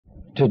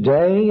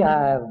Today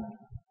I've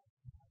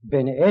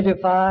been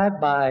edified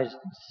by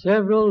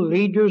several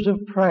leaders of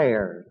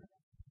prayer,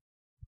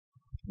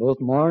 both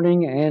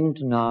morning and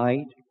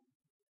night,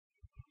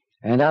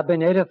 and I've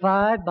been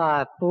edified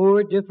by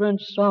 4 different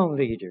song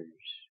leaders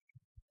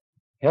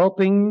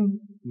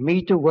helping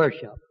me to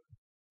worship.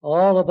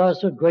 All of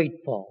us are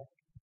grateful.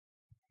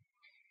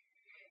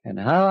 And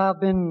how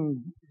I've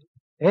been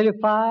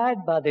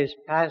edified by this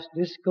past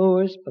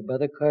discourse by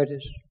Brother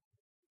Curtis,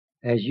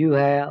 as you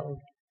have.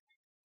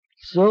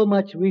 So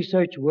much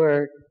research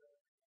work,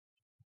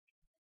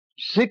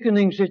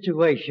 sickening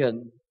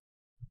situation,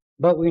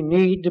 but we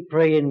need to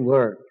pray and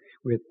work.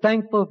 We're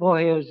thankful for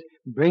his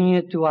bringing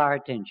it to our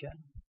attention.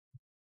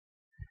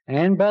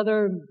 And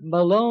Brother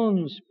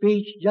Malone's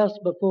speech just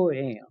before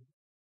him.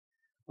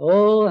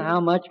 Oh,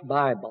 how much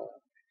Bible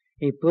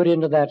he put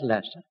into that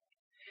lesson.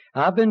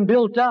 I've been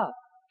built up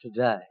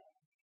today,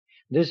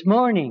 this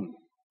morning,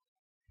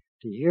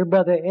 to hear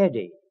Brother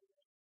Eddie.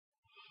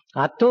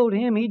 I told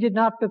him he did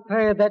not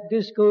prepare that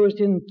discourse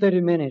in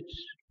 30 minutes,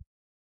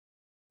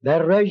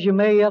 that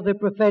resume of the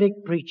prophetic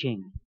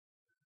preaching.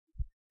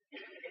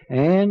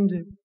 And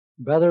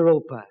Brother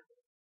Roper,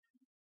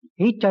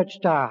 he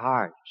touched our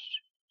hearts.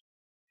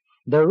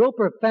 The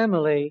Roper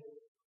family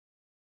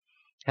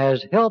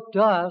has helped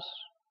us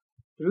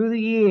through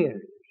the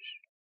years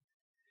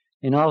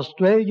in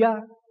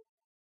Australia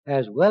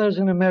as well as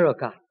in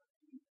America.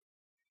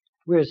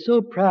 We're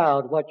so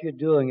proud what you're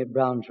doing at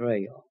Brown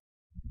Trail.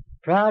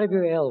 Proud of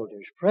your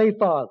elders. Pray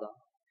for them.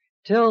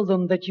 Tell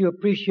them that you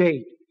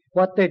appreciate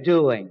what they're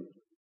doing.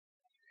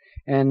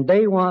 And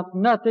they want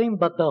nothing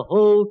but the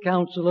whole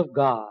counsel of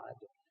God.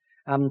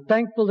 I'm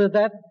thankful to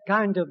that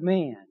kind of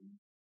man.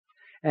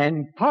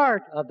 And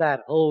part of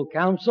that whole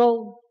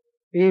counsel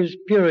is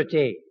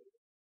purity.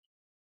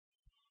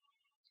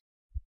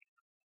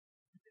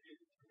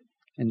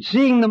 And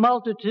seeing the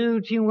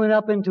multitudes, he went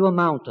up into a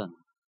mountain.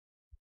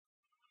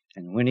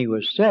 And when he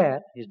was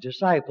set, his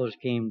disciples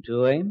came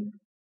to him.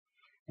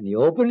 And he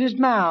opened his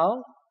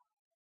mouth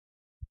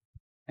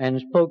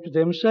and spoke to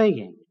them,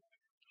 saying,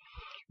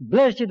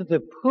 Blessed are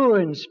the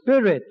poor in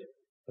spirit,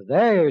 for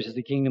theirs is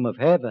the kingdom of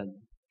heaven.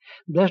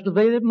 Blessed are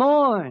they that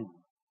mourn,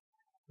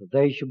 for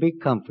they shall be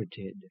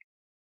comforted.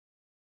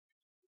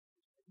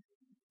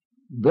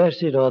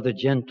 Blessed are the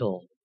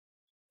gentle,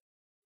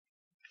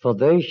 for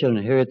they shall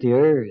inherit the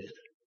earth.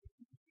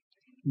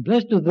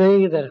 Blessed are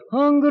they that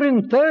hunger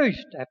and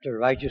thirst after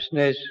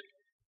righteousness,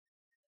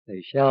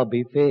 they shall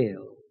be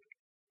filled.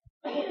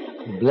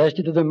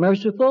 Blessed are the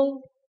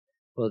merciful,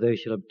 for they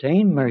shall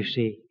obtain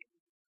mercy.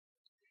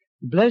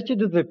 Blessed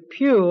are the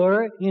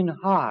pure in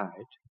heart,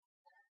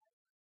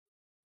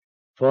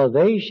 for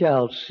they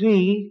shall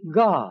see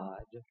God.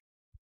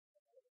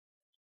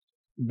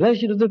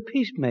 Blessed are the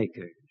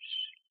peacemakers,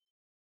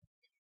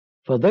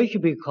 for they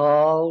shall be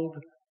called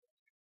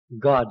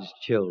God's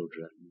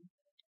children.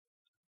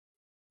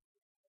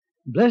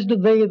 Blessed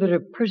are they that are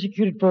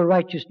persecuted for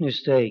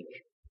righteousness' sake,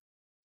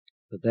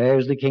 for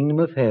theirs is the kingdom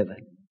of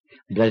heaven.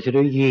 Blessed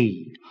are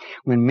ye,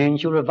 when men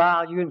shall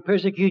revile you and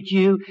persecute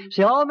you,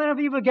 say all manner of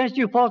evil against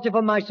you falsely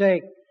for my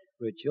sake.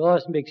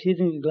 Rejoice and be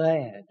exceedingly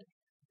glad.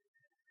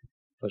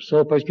 For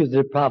so persecuted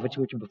the prophets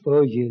which were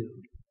before you,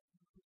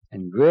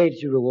 and great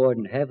is your reward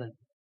in heaven.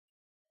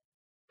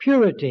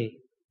 Purity.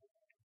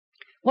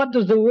 What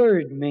does the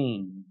word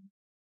mean?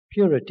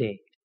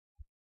 Purity.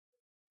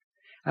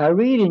 I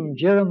read in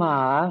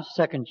Jeremiah,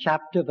 2nd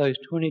chapter, verse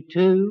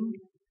 22,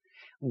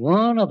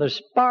 one of the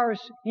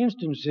sparse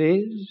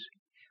instances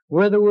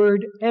where the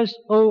word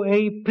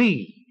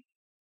S-O-A-P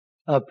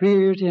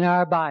appears in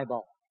our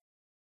Bible.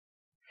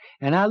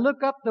 And I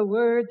look up the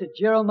word that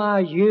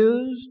Jeremiah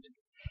used,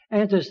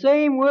 and it's the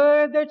same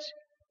word that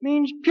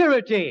means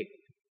purity.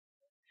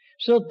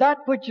 So that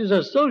which is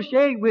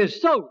associated with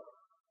soap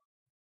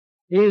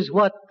is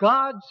what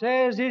God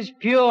says is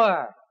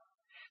pure.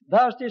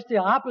 Thus it's the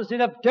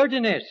opposite of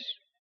dirtiness,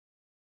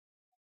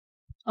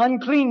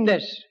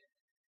 uncleanness,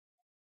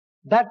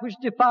 that which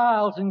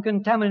defiles and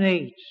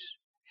contaminates.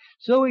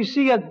 So we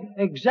see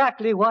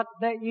exactly what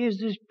that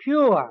is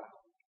pure.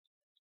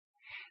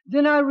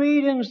 Then I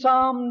read in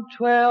Psalm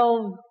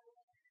 12,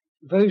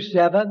 verse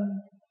 7,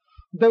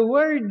 the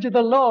words of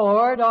the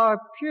Lord are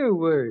pure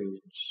words,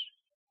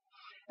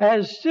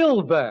 as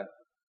silver,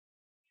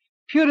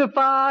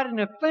 purified in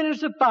a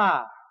furnace of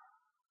fire,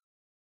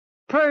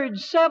 purged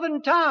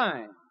 7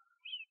 times,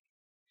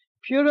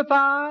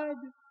 purified.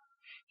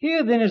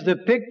 Here then is the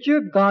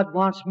picture God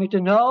wants me to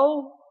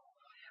know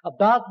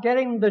about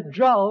getting the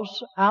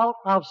dross out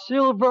of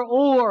silver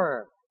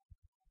ore.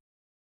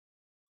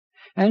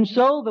 And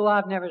so, though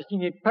I've never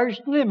seen it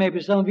personally, maybe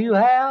some of you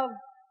have,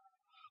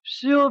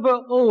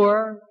 silver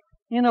ore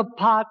in a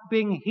pot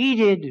being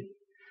heated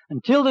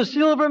until the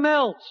silver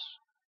melts.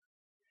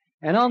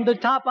 And on the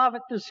top of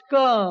it, the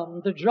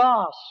scum, the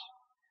dross,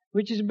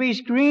 which is to be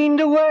screened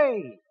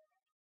away.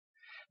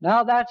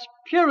 Now that's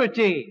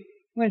purity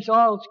when it's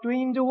all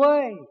screened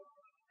away.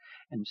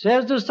 And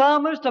says the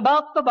psalmist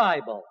about the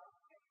Bible,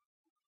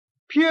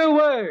 pure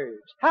words.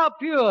 How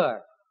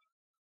pure?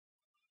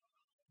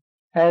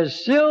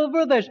 as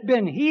silver that's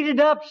been heated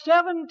up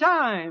 7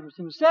 times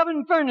in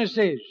 7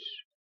 furnaces.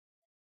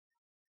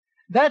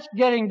 That's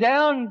getting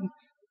down,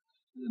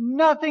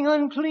 nothing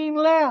unclean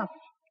left.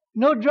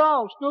 No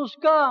dross, no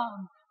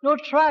scum, no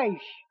trash.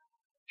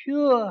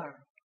 Pure.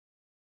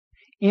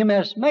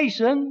 M.S.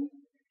 Mason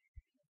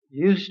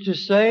used to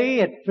say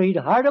at Fried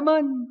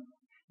Hardeman,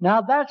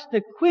 now that's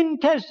the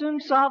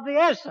quintessence of the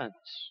essence.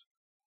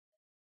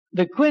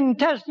 The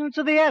quintessence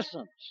of the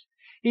essence.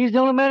 He's the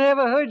only man I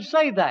ever heard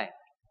say that.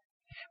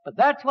 But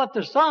that's what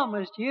the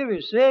psalmist here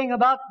is saying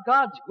about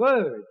God's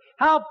Word.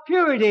 How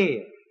pure it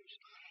is.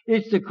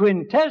 It's the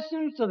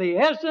quintessence of the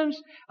essence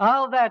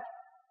of that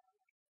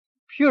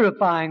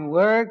purifying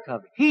work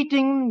of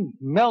heating,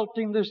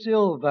 melting the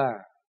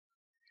silver.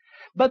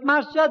 But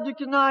my subject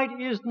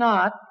tonight is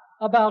not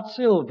about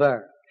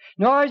silver,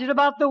 nor is it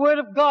about the Word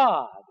of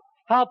God,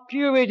 how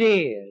pure it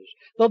is,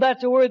 though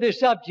that's a worthy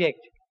subject.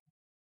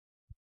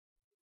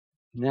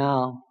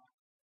 Now,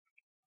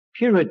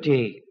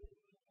 purity.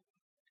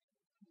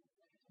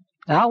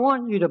 I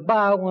want you to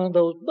buy one of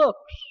those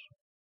books.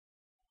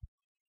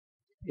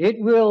 It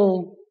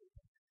will,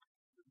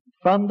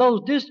 from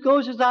those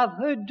discourses I've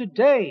heard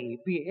today,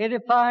 be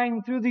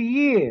edifying through the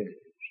years.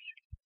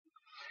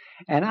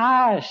 And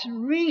I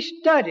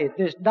restudied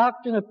this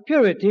doctrine of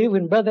purity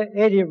when Brother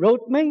Eddie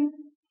wrote me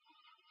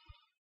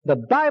the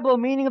Bible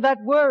meaning of that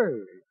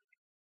word.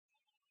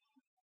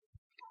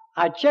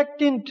 I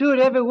checked into it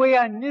every way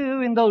I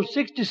knew in those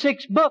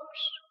 66 books,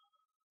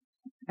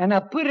 and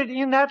I put it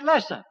in that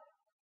lesson.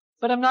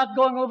 But I'm not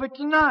going over it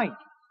tonight.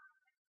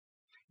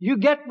 You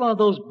get one of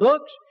those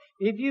books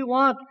if you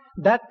want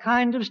that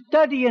kind of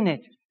study in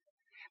it.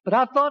 But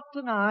I thought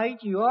tonight,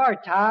 you are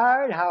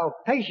tired, how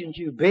patient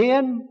you've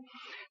been,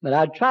 that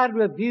I'd try to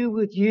review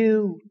with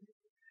you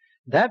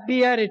that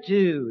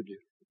beatitude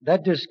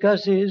that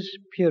discusses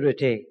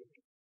purity.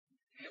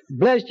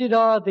 Blessed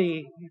are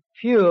the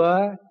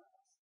pure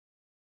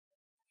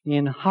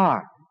in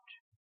heart.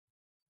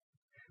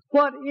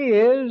 What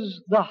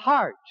is the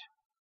heart?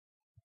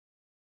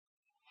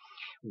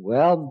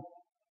 Well,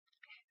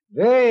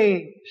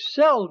 very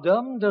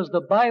seldom does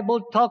the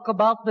Bible talk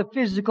about the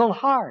physical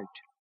heart.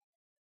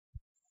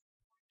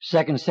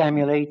 2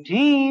 Samuel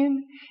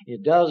 18,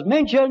 it does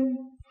mention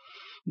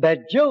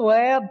that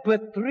Joab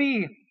put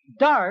 3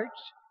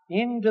 darts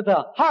into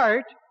the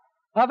heart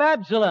of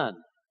Absalom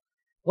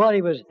while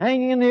he was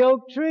hanging in the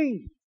oak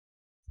tree.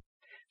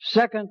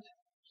 2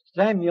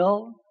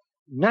 Samuel,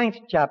 9th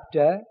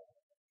chapter.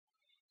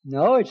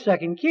 No, it's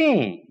 2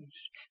 Kings.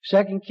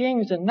 2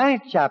 Kings, the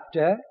 9th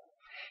chapter.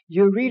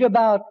 You read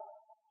about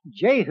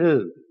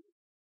Jehu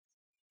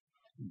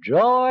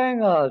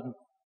drawing an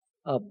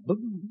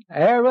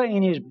arrow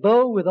in his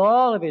bow with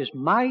all of his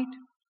might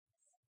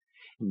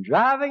and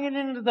driving it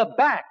into the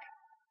back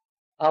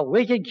of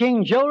wicked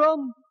King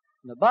Joram.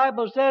 The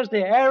Bible says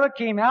the arrow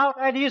came out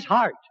at his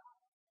heart.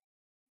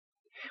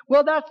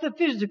 Well, that's the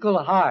physical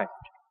heart.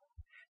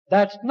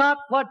 That's not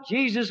what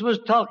Jesus was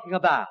talking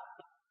about.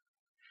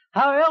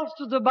 How else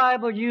does the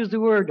Bible use the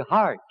word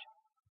heart?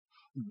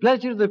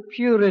 Blessed are the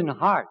pure in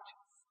heart.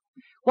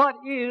 What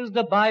is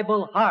the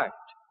Bible heart?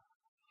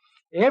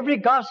 Every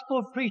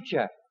gospel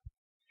preacher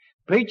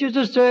preaches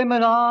a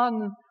sermon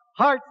on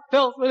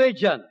heartfelt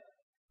religion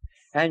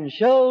and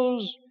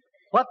shows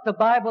what the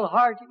Bible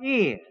heart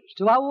is.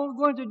 So I won't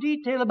go into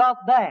detail about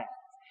that,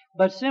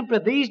 but simply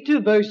these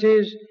 2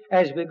 verses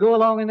as we go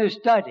along in this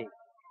study.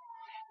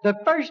 The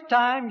first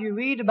time you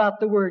read about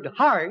the word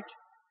heart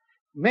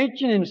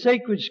mentioned in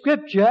sacred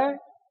scripture,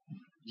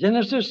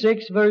 Genesis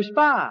 6 verse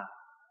 5.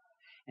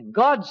 And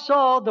God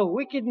saw the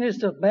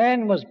wickedness of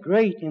man was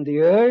great in the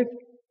earth,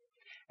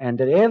 and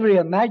that every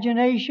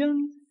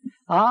imagination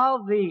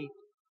of the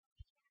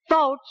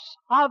thoughts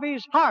of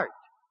his heart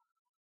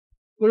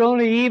were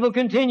only evil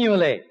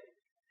continually.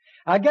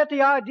 I get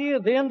the idea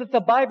then that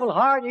the Bible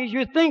heart is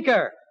your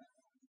thinker,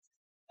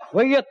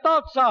 where your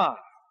thoughts are.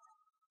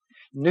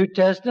 New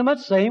Testament,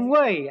 same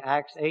way.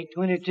 Acts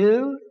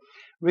 8:22.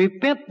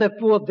 Repent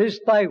therefore of this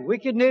thy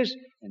wickedness,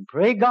 and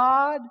pray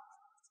God,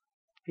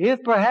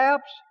 if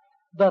perhaps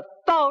the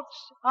thoughts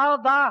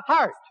of thy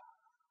heart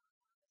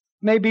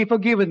may be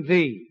forgiven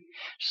thee.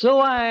 So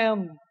I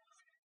am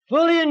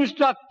fully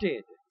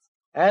instructed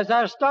as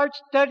I start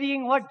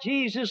studying what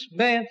Jesus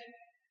meant,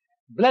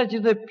 blessed are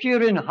the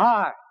pure in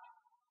heart.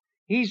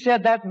 He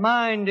said that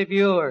mind of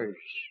yours,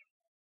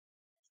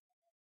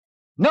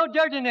 no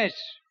dirtiness,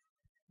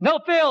 no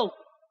filth,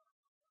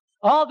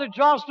 all the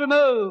dross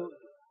removed,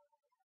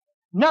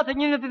 nothing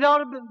in it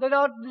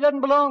that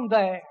doesn't belong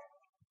there.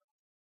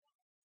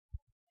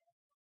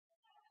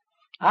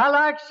 I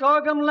like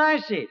sorghum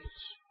lassies,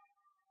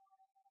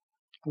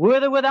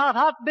 with or without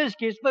hot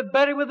biscuits, but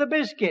better with the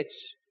biscuits.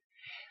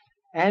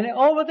 And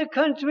over the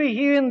country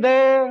here and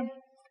there,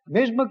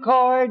 Ms.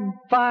 McCord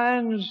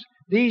finds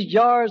these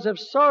jars of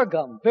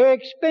sorghum very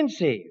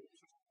expensive.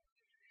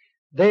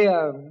 They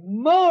are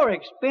more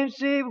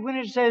expensive when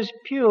it says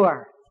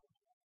pure.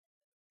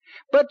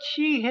 But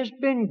she has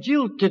been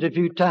jilted a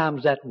few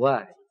times that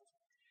way.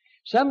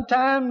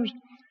 Sometimes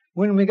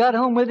when we got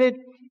home with it,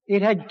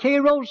 It had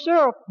Karo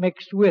syrup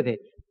mixed with it.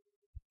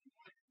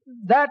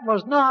 That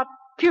was not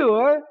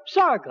pure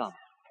sorghum.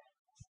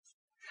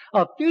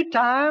 A few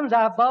times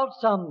I bought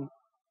some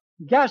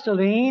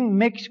gasoline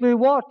mixed with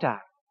water.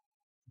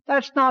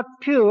 That's not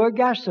pure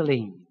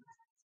gasoline.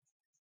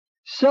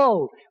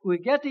 So, we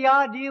get the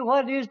idea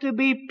what it is to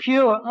be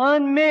pure,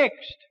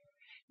 unmixed.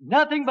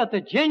 Nothing but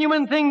the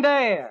genuine thing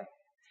there.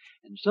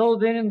 And so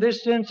then, in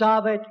this sense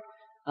of it,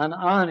 an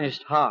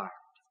honest heart.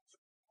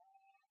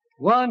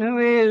 One who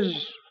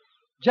is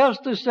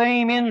just the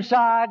same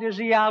inside as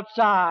the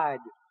outside.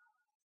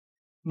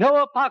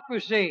 No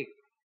hypocrisy.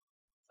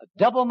 A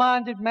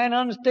double-minded man,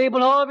 unstable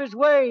in all of his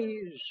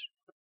ways.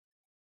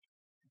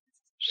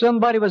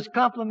 Somebody was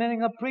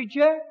complimenting a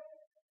preacher.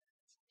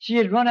 She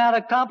had run out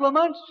of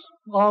compliments.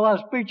 All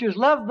us preachers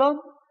loved them.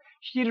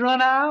 She'd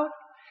run out.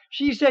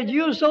 She said,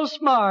 "You're so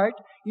smart,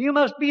 you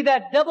must be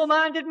that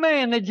double-minded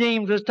man that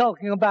James was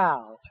talking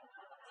about."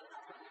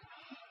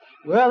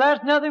 Well,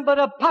 that's nothing but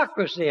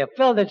hypocrisy. A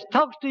fellow that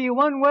talks to you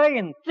one way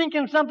and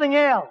thinking something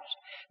else.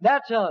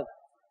 That's a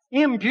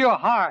impure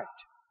heart.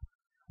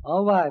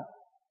 All right.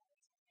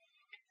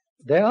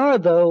 There are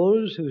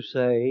those who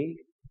say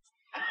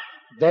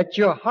that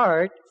your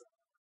heart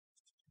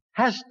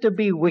has to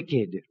be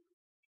wicked.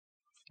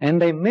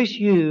 And they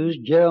misuse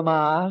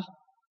Jeremiah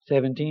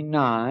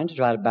 17:9 to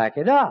try to back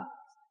it up.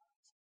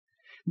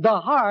 The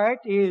heart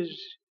is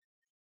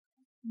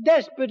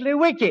desperately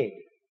wicked,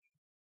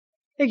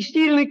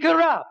 exceedingly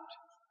corrupt.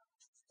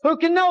 Who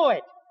can know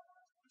it?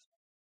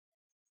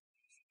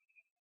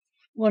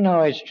 Well,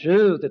 no, it's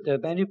true that there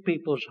are many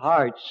people's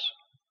hearts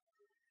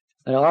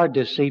that are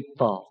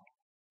deceitful.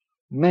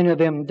 Many of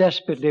them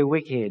desperately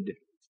wicked,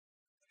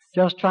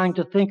 just trying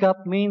to think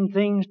up mean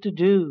things to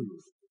do.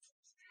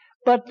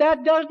 But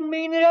that doesn't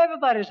mean that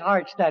everybody's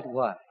heart's that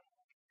way.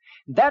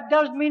 That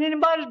doesn't mean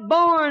anybody's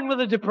born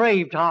with a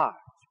depraved heart.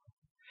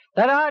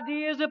 That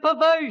idea is a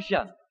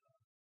perversion.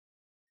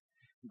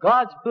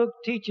 God's book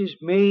teaches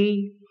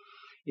me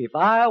if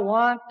I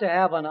want to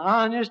have an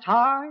honest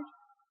heart,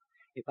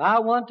 if I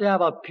want to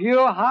have a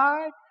pure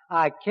heart,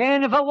 I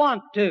can if I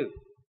want to.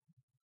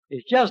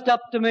 It's just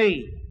up to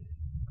me.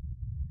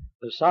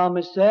 The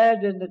psalmist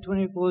said in the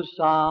 24th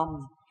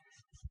Psalm,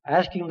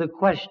 asking the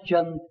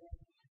question,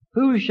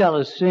 "Who shall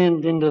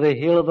ascend into the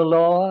hill of the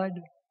Lord?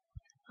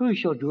 Who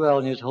shall dwell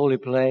in His holy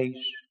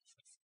place?"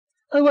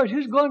 In other words,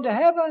 who's going to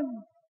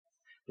heaven?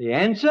 The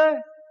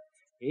answer,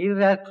 he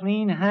that hath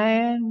clean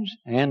hands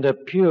and a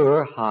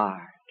pure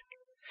heart,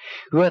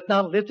 who hath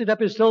not lifted up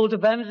his soul to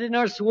vanity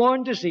nor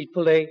sworn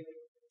deceitfully.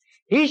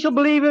 He shall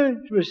believe and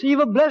receive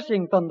a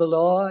blessing from the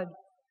Lord,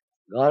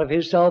 God of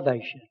his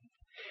salvation.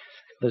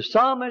 The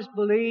psalmist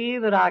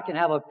believed that I can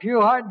have a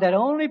pure heart, that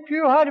only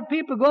pure-hearted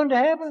people are going to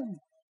heaven.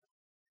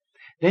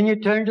 Then you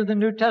turn to the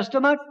New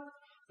Testament,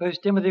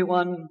 1 Timothy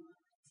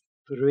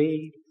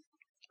 1:3.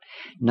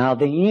 Now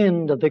the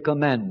end of the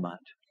commandment.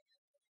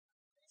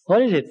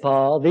 What is it,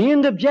 Paul? The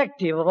end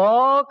objective of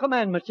all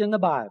commandments in the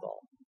Bible.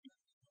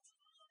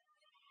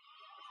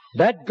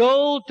 That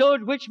goal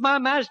toward which my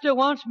master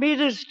wants me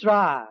to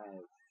strive.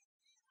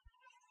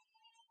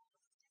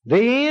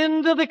 The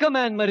end of the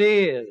commandment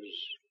is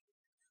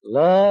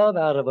love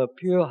out of a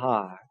pure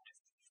heart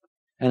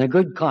and a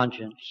good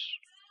conscience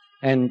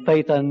and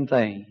faith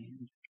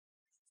unfeigned.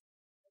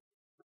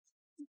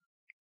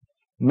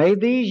 May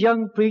these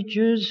young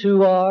preachers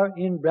who are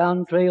in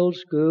Brown Trail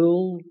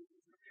School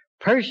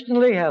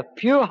personally have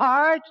pure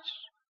hearts.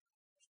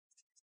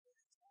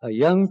 A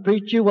young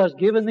preacher was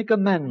given the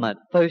commandment,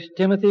 1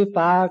 Timothy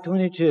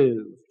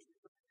 5:22.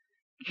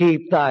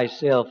 Keep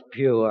thyself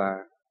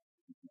pure.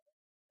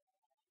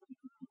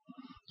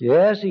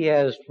 Yes, he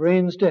has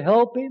friends to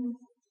help him.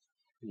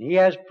 He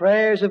has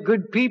prayers of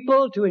good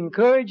people to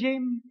encourage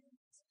him.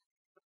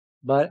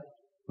 But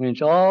when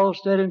it's all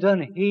said and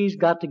done, he's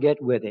got to get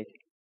with it.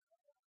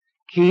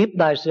 Keep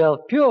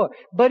thyself pure.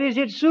 But is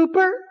it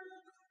super?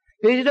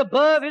 Is it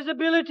above his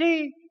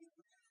ability?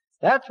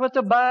 That's what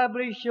the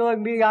Bible is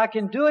showing me. I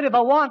can do it if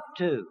I want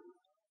to.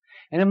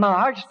 And if my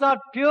heart's not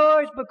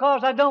pure, it's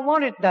because I don't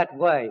want it that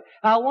way.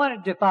 I want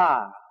it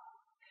defiled.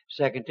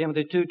 2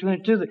 Timothy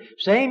 2:22, the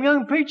same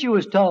young preacher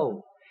was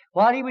told,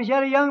 while he was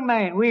yet a young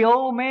man, we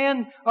old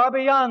men are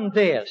beyond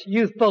this,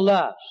 youthful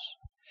lust.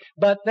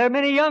 But there are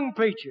many young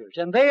preachers,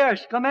 and they are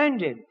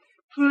commanded,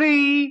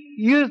 flee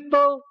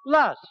youthful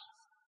lust.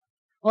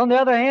 On the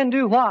other hand,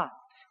 do what?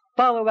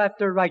 Follow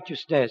after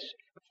righteousness,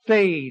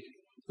 faith,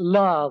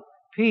 love,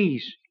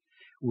 peace,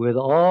 with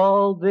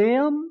all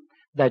them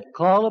that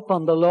call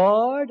upon the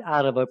Lord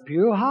out of a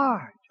pure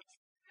heart.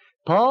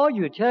 Paul,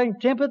 you're telling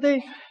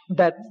Timothy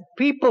that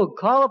people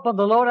call upon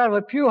the Lord out of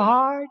a pure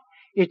heart.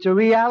 It's a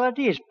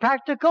reality. It's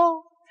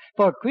practical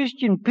for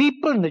Christian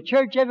people in the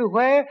church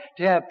everywhere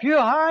to have pure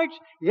hearts.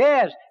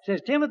 Yes,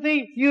 says Timothy,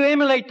 you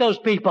emulate those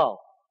people.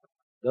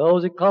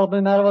 Those that call upon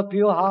Him out of a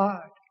pure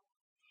heart.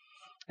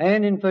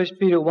 And in 1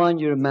 Peter 1,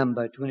 you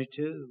remember,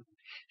 22.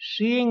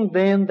 Seeing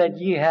then that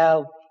ye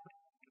have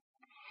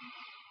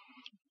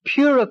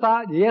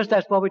purified, yes,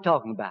 that's what we're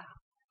talking about.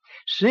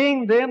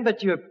 Seeing then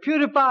that you have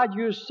purified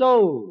your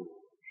souls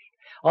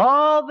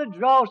All the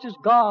dross is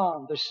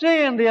gone, the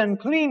sin, the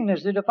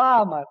uncleanness, the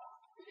defilement.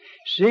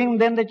 Seeing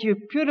then that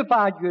you've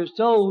purified your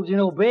souls in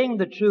obeying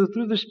the truth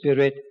through the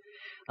Spirit,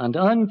 and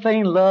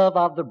unfeigned love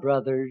of the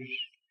brothers,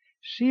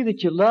 see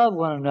that you love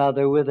one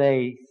another with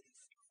a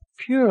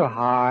pure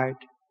heart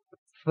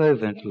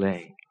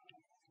fervently.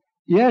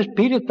 Yes,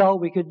 Peter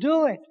thought we could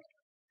do it.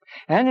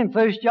 And in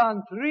 1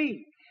 John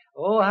 3,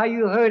 oh, how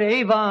you heard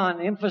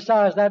Avon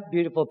emphasize that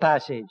beautiful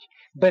passage.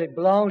 But it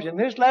belongs in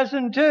this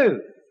lesson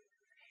too.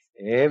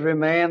 Every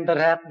man that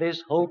hath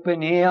this hope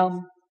in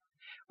him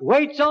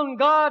waits on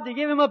God to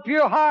give him a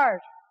pure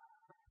heart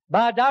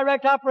by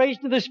direct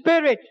operation of the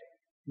Spirit.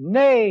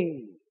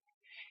 Nay,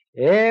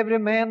 every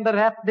man that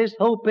hath this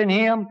hope in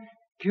him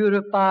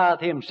purifieth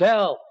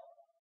himself.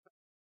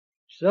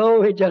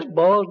 So it just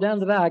boils down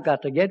to that. I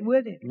got to get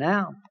with it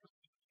now.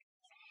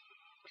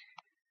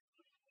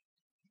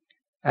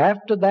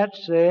 After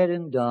that's said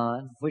and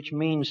done, which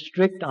means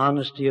strict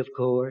honesty, of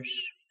course,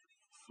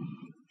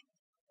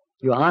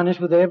 you're honest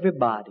with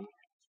everybody.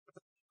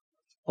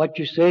 What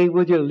you say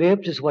with your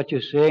lips is what you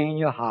say in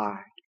your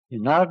heart.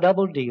 You're not a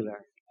double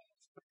dealer.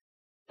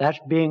 That's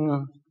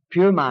being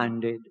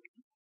pure-minded.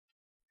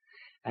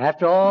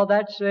 After all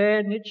that's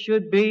said, and it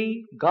should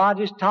be, God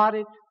has taught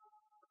it.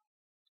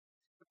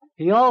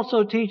 He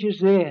also teaches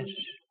this.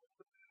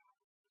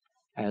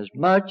 As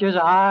much as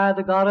I,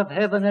 the God of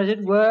heaven, as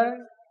it were,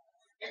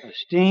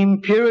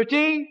 esteem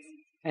purity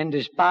and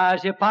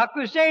despise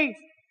hypocrisy,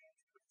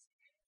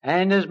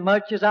 and as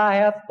much as I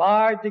have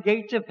barred the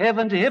gates of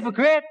heaven to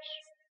hypocrites,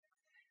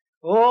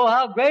 oh,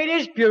 how great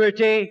is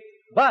purity!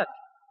 But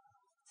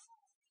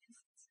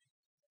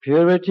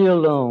purity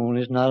alone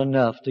is not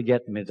enough to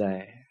get me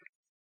there.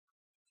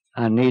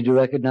 I need to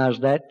recognize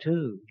that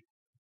too.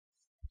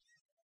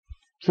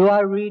 So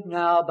I read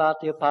now about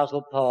the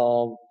Apostle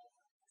Paul.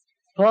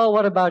 Paul,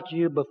 what about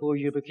you before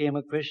you became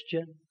a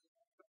Christian?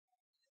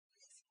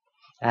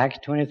 Acts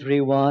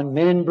 23:1,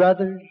 men and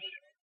brothers,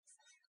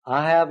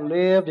 I have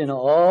lived in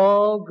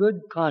all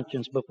good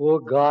conscience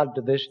before God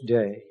to this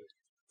day.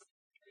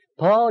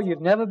 Paul,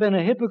 you've never been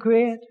a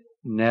hypocrite?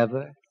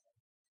 Never.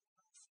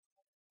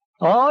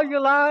 All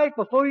your life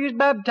before you was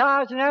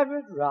baptized and after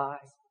it? Right.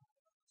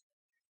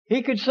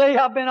 He could say,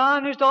 I've been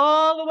honest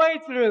all the way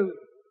through.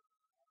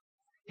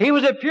 He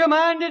was a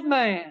pure-minded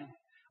man,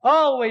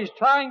 always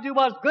trying to do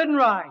what's good and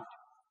right.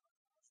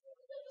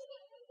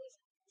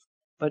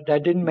 But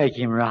that didn't make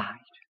him right.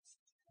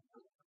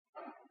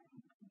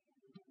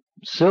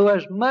 So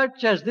as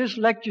much as this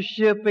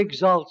lectureship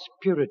exalts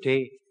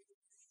purity,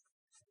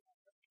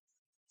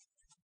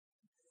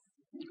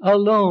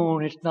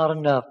 alone it's not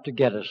enough to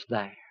get us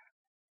there.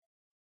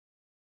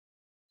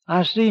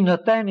 I see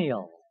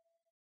Nathaniel.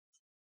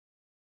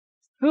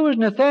 Who was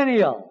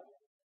Nathaniel?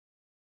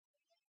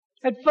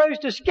 At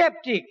first a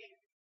skeptic.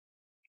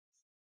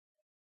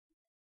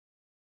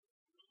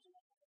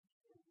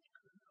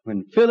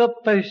 When Philip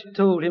first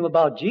told him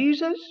about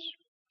Jesus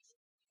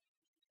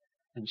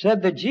and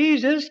said that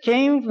Jesus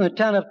came from the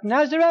town of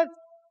Nazareth,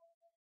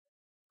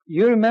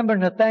 you remember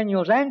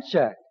Nathaniel's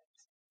answer.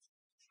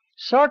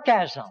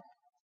 Sarcasm.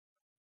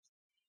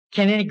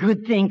 Can any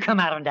good thing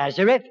come out of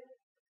Nazareth?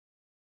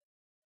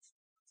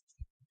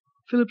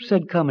 Philip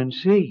said, come and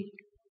see.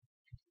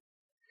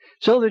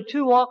 So the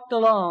two walked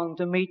along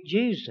to meet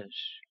Jesus.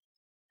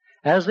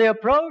 As they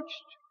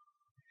approached,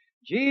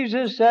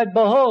 Jesus said,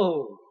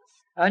 behold,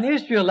 an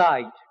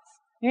Israelite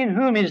in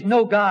whom is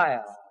no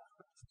guile,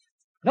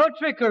 no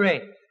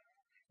trickery,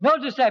 no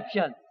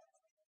deception.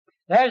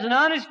 There's an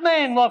honest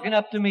man walking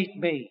up to meet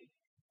me.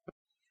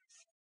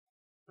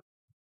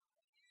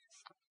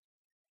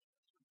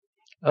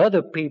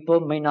 Other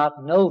people may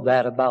not know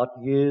that about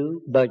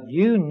you, but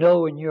you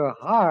know in your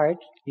heart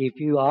if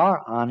you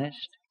are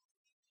honest.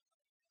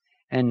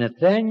 And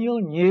Nathaniel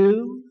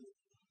knew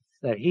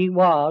that he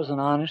was an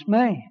honest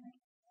man.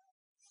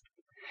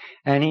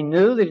 And he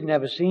knew that he'd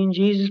never seen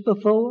Jesus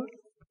before.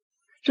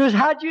 So he says,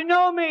 how'd you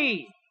know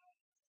me?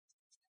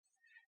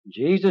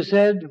 Jesus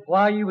said,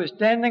 while you were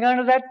standing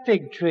under that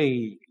fig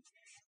tree,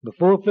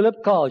 before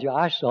Philip called you,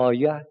 I saw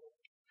you.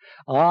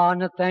 Ah,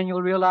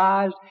 Nathaniel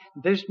realized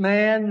this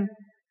man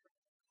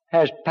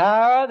has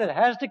power that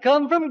has to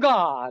come from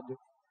God.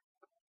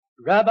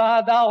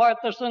 Rabbi, thou art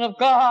the Son of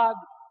God.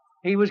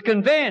 He was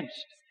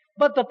convinced.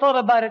 But the thought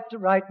about it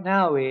right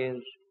now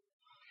is,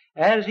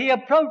 as he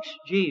approached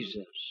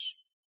Jesus,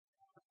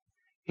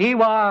 he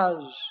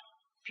was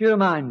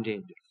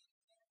pure-minded.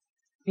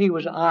 He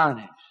was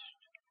honest.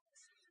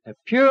 A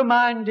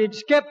pure-minded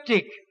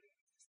skeptic,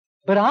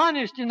 but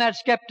honest in that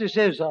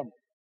skepticism.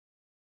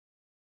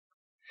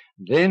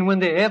 Then when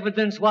the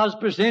evidence was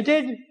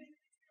presented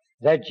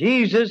that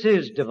Jesus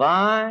is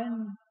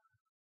divine,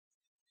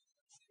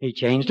 he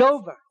changed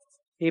over.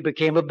 He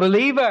became a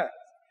believer.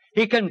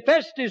 He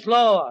confessed his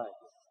Lord.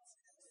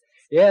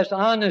 Yes,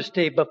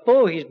 honesty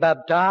before he's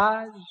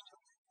baptized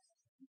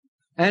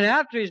and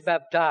after he's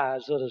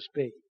baptized, so to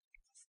speak.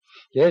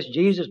 Yes,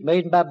 Jesus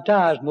made and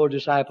baptized more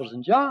disciples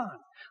than John.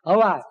 All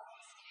right.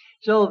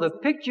 So the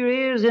picture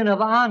is in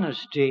of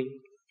honesty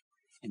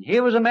And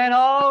here was a man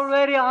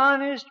already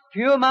honest,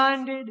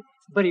 pure-minded,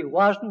 but he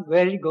wasn't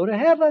ready to go to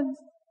heaven.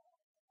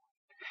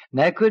 And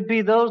there could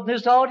be those in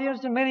this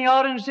audience and many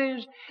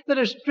audiences that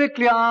are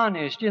strictly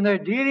honest in their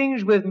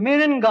dealings with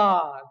men and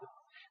God.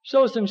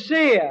 So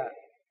sincere.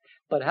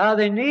 But how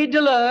they need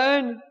to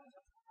learn,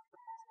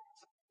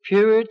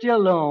 purity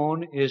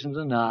alone isn't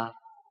enough.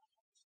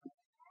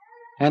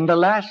 And the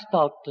last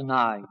thought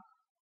tonight.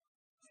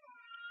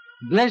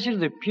 Blessed are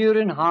the pure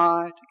in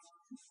heart,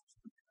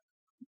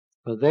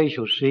 for they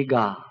shall see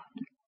God.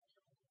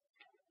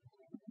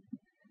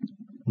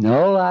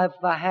 No, if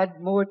I had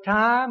more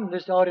time,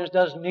 this audience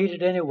doesn't need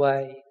it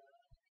anyway,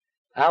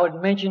 I would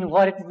mention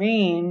what it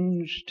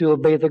means to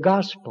obey the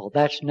gospel.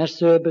 That's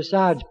necessary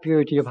besides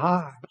purity of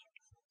heart.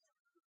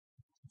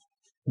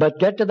 But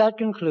get to that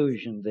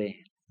conclusion then.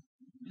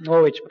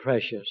 Oh, it's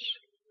precious.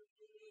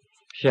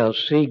 Shall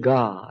see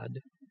God.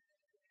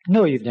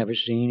 No, you've never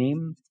seen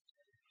Him.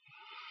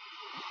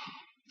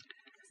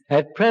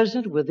 At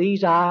present, with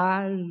these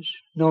eyes,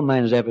 no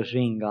man has ever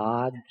seen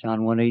God,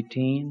 John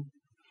 1:18.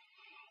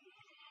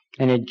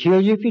 And it'd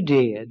kill you if you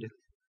did.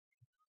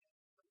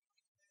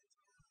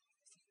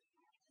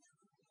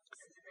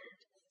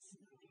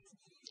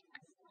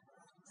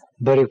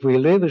 But if we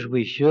live as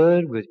we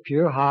should, with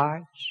pure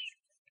hearts,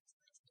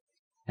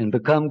 and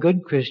become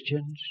good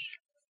Christians,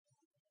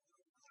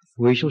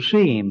 we shall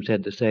see Him,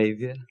 said the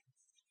Savior.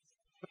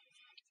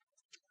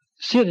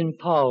 Sit and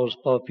pause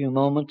for a few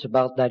moments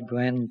about that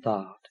grand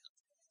thought.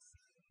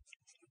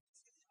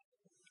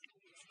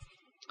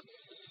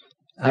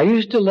 I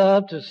used to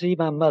love to see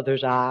my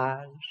mother's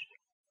eyes.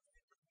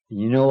 And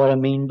you know what I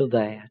mean by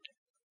that.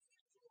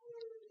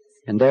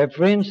 And there are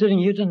friends sitting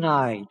here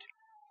tonight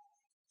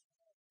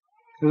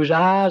whose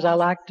eyes I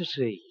like to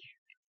see.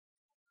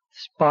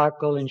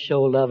 Sparkle and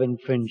show love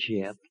and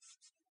friendship.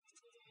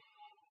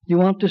 You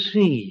want to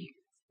see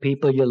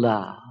people you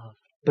love,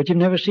 but you've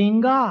never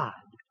seen God.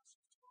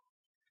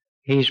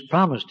 He's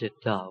promised it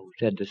though,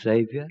 said the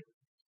Savior.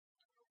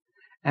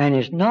 And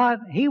it's not,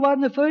 He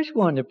wasn't the first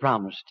one that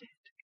promised it.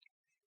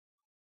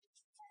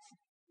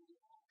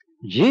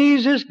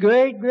 Jesus'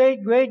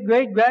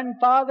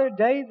 great-great-great-great-grandfather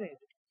David.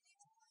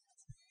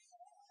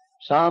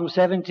 Psalm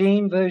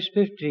 17, verse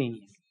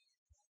 15.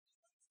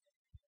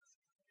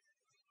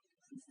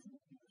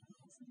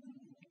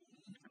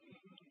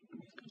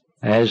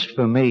 As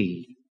for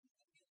me,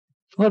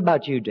 what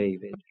about you,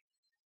 David?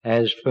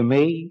 As for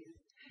me,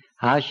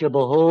 I shall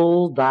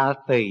behold thy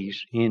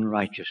face in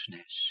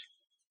righteousness.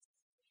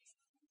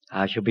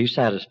 I shall be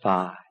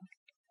satisfied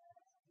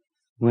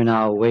when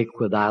I awake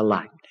with thy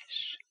likeness.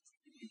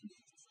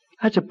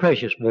 That's a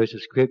precious verse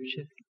of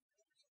Scripture.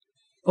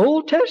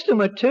 Old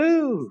Testament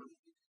too.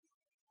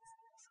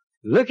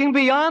 Looking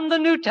beyond the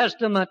New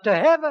Testament to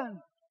heaven.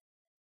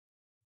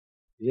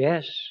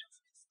 Yes.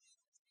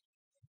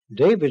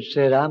 David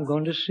said, I'm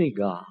going to see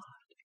God.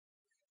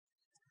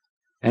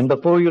 And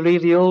before you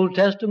leave the Old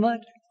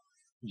Testament,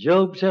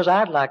 Job says,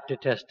 I'd like to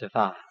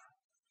testify.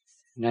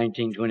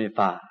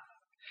 1925.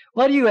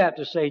 What do you have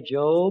to say,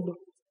 Job,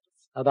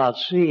 about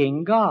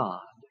seeing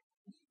God?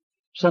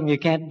 Something you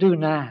can't do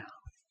now.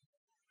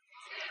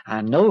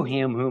 I know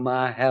Him whom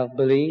I have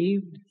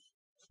believed.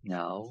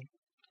 No.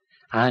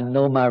 I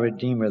know my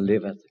Redeemer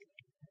liveth.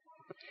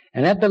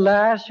 And at the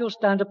last you'll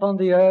stand upon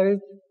the earth.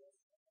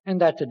 And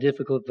that's a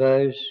difficult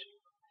verse.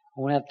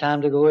 I won't have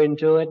time to go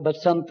into it, but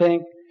some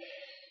think,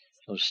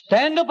 so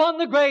stand upon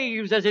the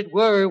graves, as it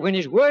were, when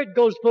His word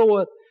goes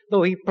forth,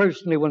 though He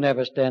personally will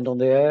never stand on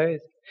the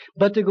earth.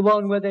 But to go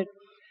on with it,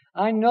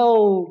 I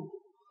know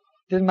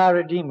that my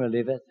Redeemer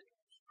liveth.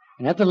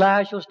 And at the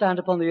last you'll stand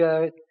upon the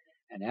earth,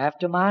 and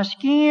after my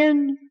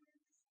skin,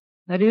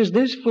 that is,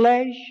 this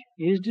flesh,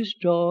 is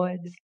destroyed,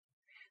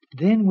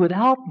 then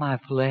without my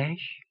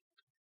flesh,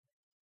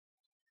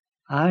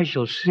 I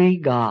shall see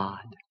God,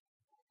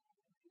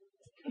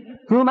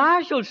 whom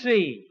I shall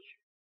see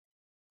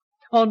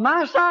on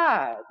my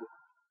side,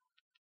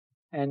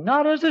 and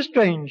not as a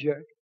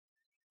stranger.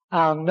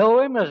 I'll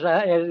know Him as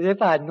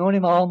if I'd known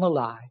Him all my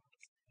life.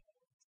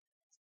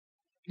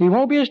 He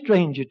won't be a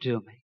stranger to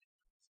me.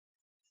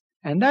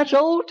 And that's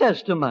Old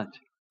Testament.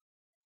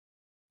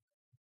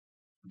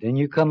 Then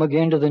you come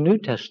again to the New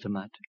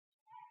Testament.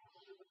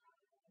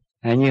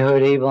 And you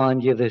heard Avon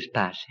give this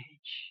passage.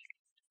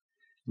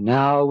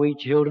 Now are we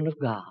children of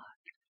God.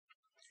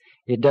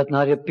 It doth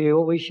not appear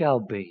what we shall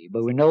be.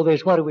 But we know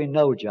this. What do we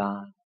know,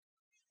 John?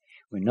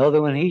 We know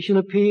that when He shall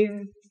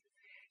appear,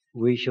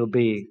 we shall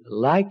be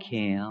like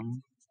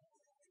Him,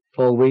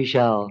 for we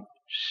shall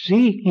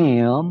see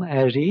Him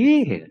as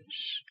He is.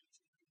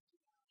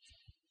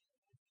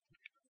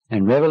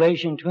 And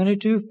Revelation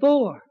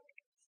 22:4.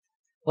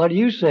 What do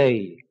you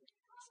say?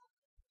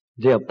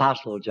 The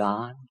Apostle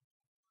John,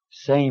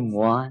 same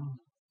one.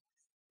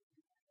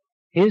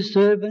 His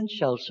servants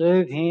shall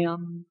serve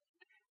Him,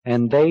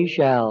 and they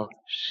shall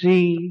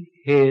see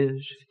His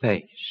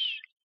face.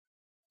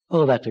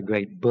 Oh, that's a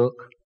great book.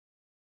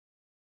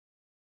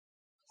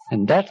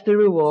 And that's the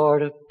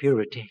reward of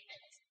purity,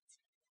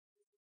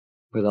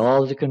 with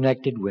all that's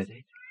connected with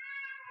it.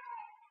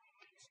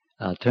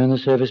 I'll turn the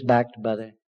service back to Brother